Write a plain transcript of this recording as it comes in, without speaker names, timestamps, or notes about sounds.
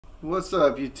What's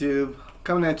up, YouTube?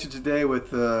 Coming at you today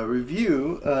with a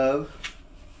review of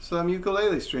some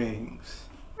ukulele strings.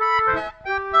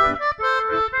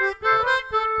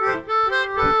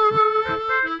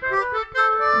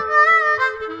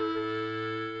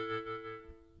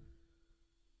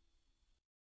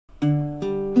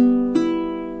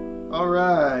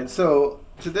 Alright, so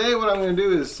today what I'm going to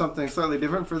do is something slightly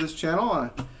different for this channel. I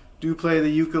do play the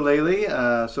ukulele,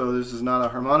 so this is not a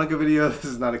harmonica video, this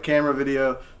is not a camera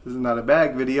video, this is not a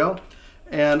bag video.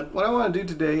 And what I want to do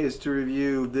today is to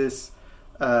review this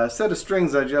set of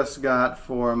strings I just got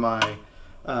for my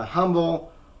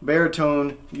humble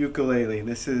baritone ukulele.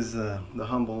 This is the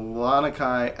humble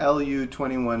Lanakai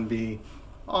LU21B,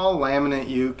 all laminate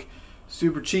uke.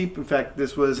 Super cheap. In fact,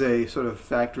 this was a sort of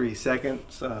factory second.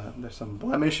 There's some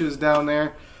blemishes down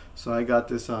there, so I got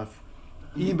this off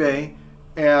eBay,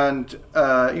 and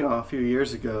a few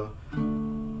years ago,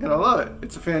 and I love it.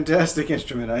 It's a fantastic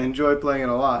instrument. I enjoy playing it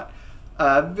a lot.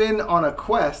 I've been on a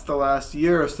quest the last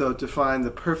year or so to find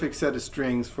the perfect set of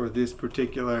strings for this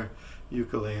particular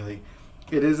ukulele.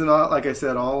 It isn't all, like I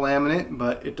said, all laminate,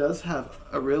 but it does have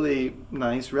a really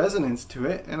nice resonance to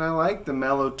it, and I like the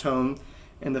mellow tone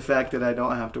and the fact that I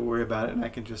don't have to worry about it and I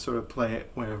can just sort of play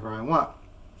it whenever I want.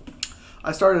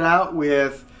 I started out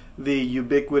with the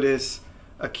ubiquitous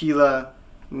Aquila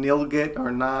Nilgut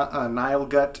or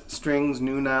Nilegut strings,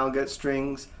 new Nilegut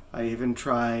strings. I even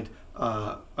tried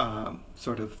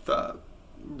sort of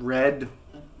red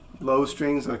low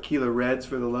strings, Aquila Reds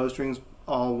for the low strings,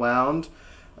 all wound.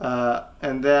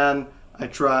 And then I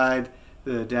tried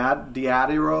the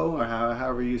Diadero, or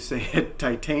however you say it,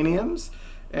 titaniums.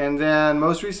 And then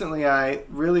most recently I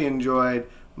really enjoyed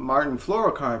Martin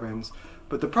fluorocarbons.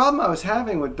 But the problem I was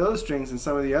having with those strings and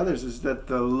some of the others is that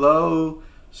the low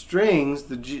strings,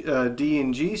 the D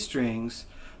and G strings,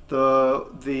 the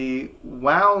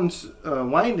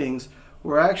windings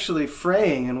were actually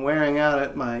fraying and wearing out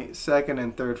at my second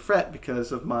and third fret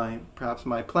because of perhaps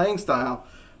my playing style,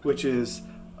 which is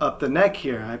up the neck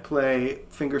here. I play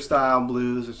fingerstyle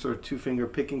blues, or sort of two-finger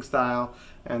picking style,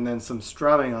 and then some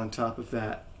strumming on top of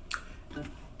that.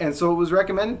 And so it was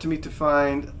recommended to me to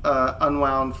find an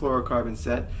unwound fluorocarbon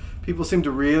set. People seem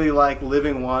to really like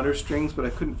living water strings, but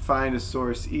I couldn't find a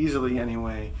source easily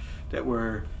anyway that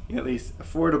were at least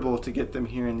affordable to get them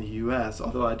here in the US,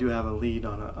 although I do have a lead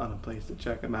on a place to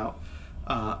check them out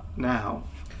now.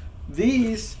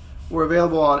 These were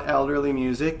available on Elderly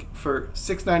Music for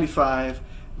 $6.95.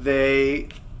 They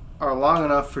are long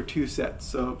enough for 2 sets,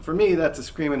 so for me that's a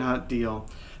screaming hot deal.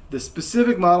 The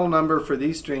specific model number for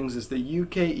these strings is the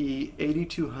UKE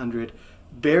 8200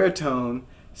 Baritone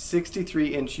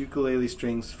 63-inch ukulele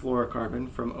strings fluorocarbon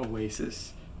from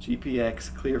Oasis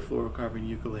GPX clear fluorocarbon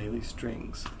ukulele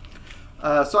strings.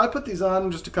 So I put these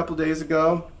on just a couple days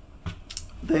ago.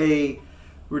 They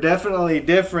were definitely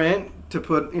different. To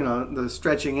put, the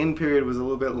stretching in period was a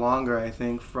little bit longer, I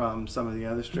think, from some of the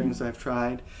other strings I've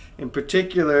tried. In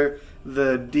particular,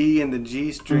 the D and the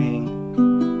G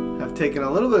string have taken a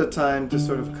little bit of time to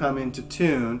sort of come into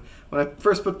tune. When I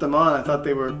first put them on, I thought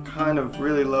they were kind of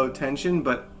really low tension,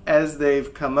 but as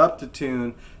they've come up to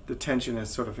tune, the tension has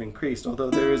sort of increased, although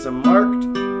there is a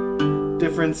marked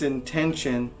difference in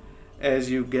tension as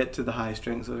you get to the high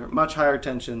strings. So they're much higher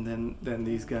tension than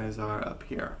these guys are up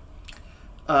here.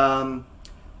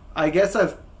 I guess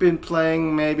I've been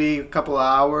playing maybe a couple of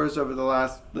hours over the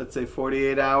last, let's say,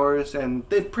 48 hours, and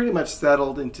they've pretty much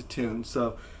settled into tune.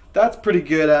 So that's pretty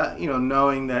good at,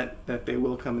 knowing that they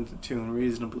will come into tune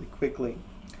reasonably quickly.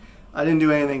 I didn't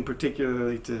do anything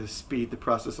particularly to speed the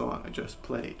process along. I just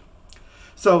played.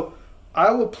 So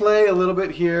I will play a little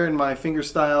bit here in my finger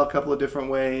style, a couple of different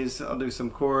ways. I'll do some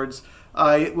chords.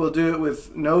 I will do it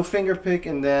with no finger pick,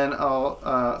 and then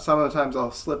some of the times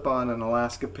I'll slip on an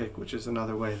Alaska pick, which is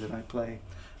another way that I play.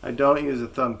 I don't use a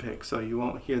thumb pick, so you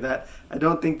won't hear that. I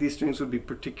don't think these strings would be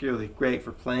particularly great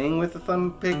for playing with a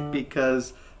thumb pick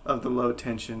because of the low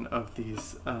tension of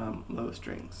these low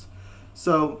strings.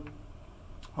 So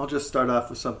I'll just start off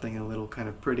with something a little kind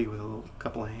of pretty with a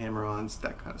couple of hammer-ons,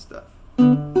 that kind of stuff.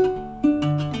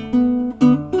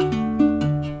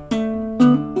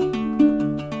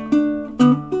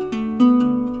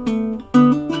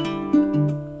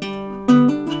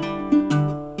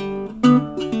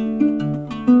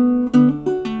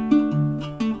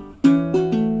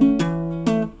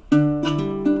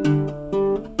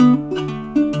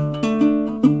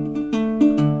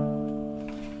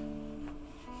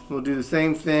 We'll do the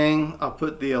same thing. I'll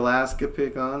put the Alaska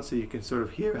pick on so you can sort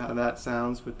of hear how that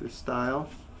sounds with this style.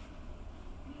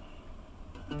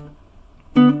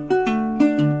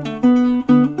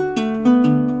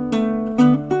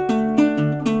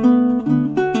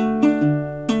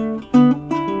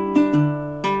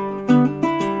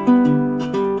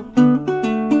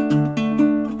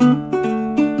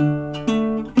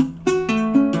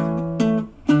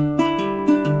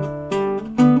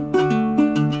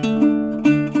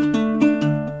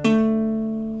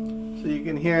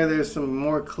 there's some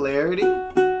more clarity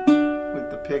with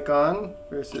the pick on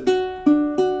versus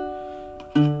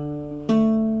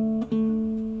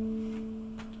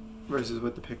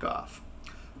with the pick off.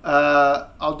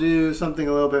 I'll do something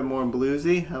a little bit more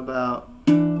bluesy. How about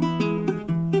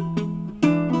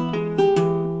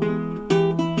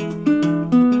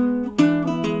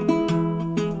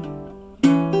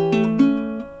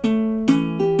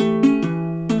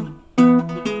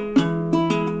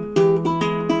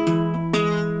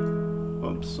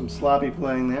some sloppy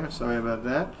playing there, sorry about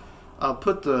that. I'll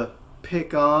put the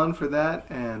pick on for that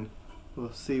and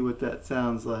we'll see what that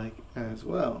sounds like as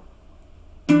well.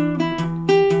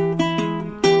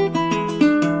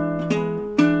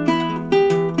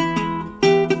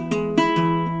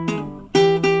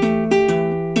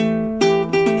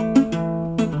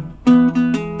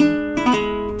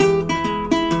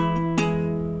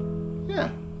 Yeah,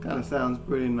 kind of sounds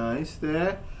pretty nice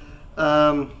there.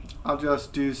 I'll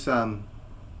just do some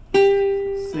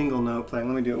single note playing.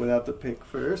 Let me do it without the pick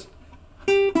first.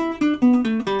 So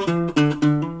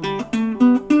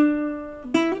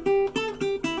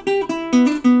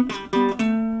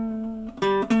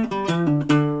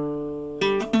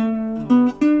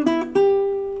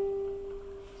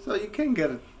you can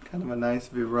get kind of a nice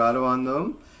vibrato on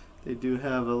them. They do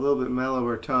have a little bit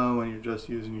mellower tone when you're just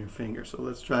using your finger. So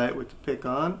let's try it with the pick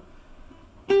on.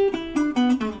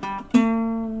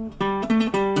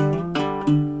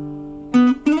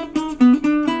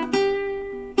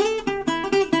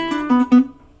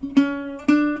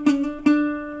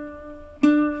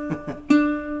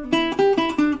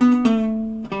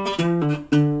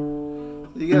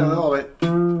 You get a little bit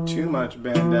too much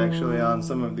bend actually on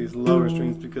some of these lower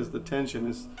strings because the tension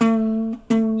is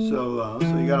so low.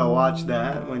 So you gotta watch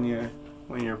that when you're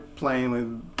playing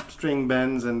with string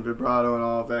bends and vibrato and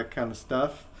all of that kind of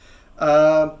stuff.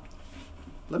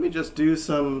 Let me just do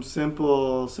some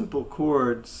simple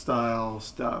chord style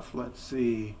stuff. Let's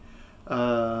see.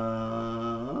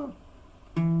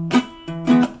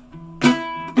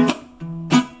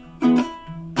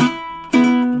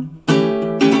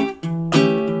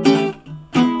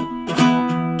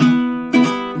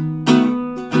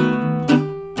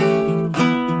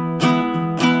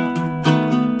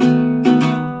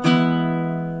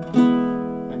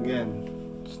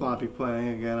 Sloppy playing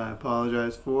again, I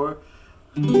apologize for.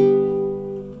 It's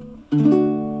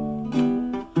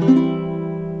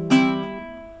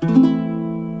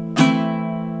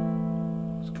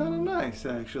kind of nice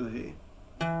actually.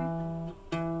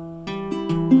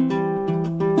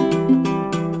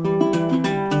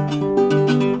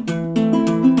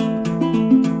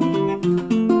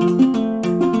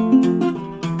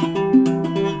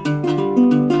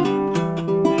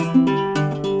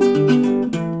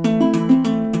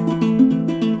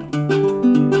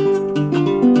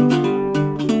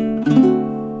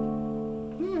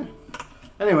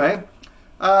 Anyway,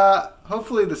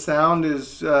 hopefully the sound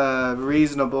is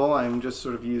reasonable. I'm just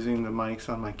sort of using the mics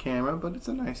on my camera, but it's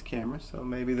a nice camera, so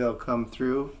maybe they'll come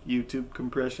through, YouTube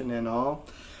compression and all.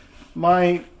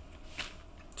 My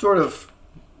sort of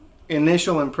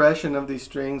initial impression of these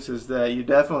strings is that you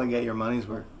definitely get your money's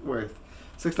worth.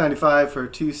 $6.95 for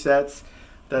 2 sets,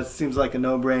 that seems like a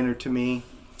no-brainer to me.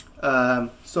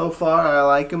 So far I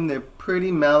like them. They're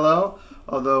pretty mellow.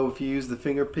 Although if you use the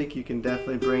finger pick, you can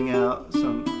definitely bring out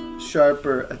some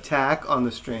sharper attack on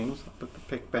the strings. I'll put the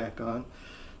pick back on.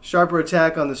 Sharper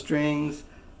attack on the strings.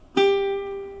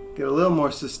 Get a little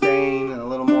more sustain and a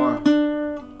little more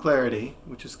clarity,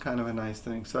 which is kind of a nice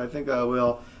thing. So I think I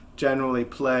will generally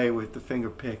play with the finger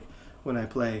pick when I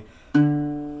play.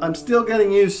 I'm still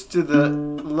getting used to the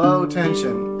low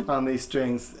tension on these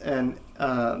strings, and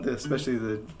especially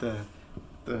the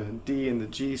D and the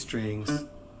G strings.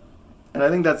 And I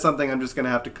think that's something I'm just going to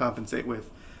have to compensate with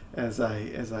as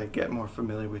I get more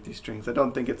familiar with these strings. I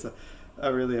don't think it's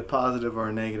really a positive or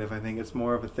a negative. I think it's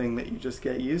more of a thing that you just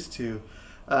get used to.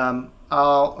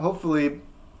 I'll hopefully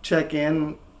check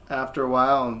in after a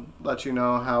while and let you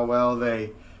know how well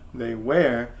they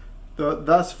wear.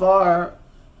 Thus far,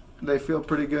 they feel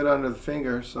pretty good under the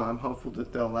finger, so I'm hopeful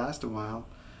that they'll last a while.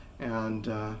 And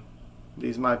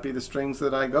these might be the strings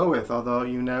that I go with, although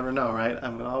you never know, right?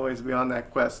 I'm going to always be on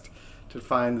that quest to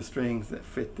find the strings that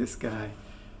fit this guy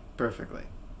perfectly.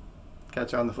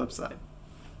 Catch you on the flip side.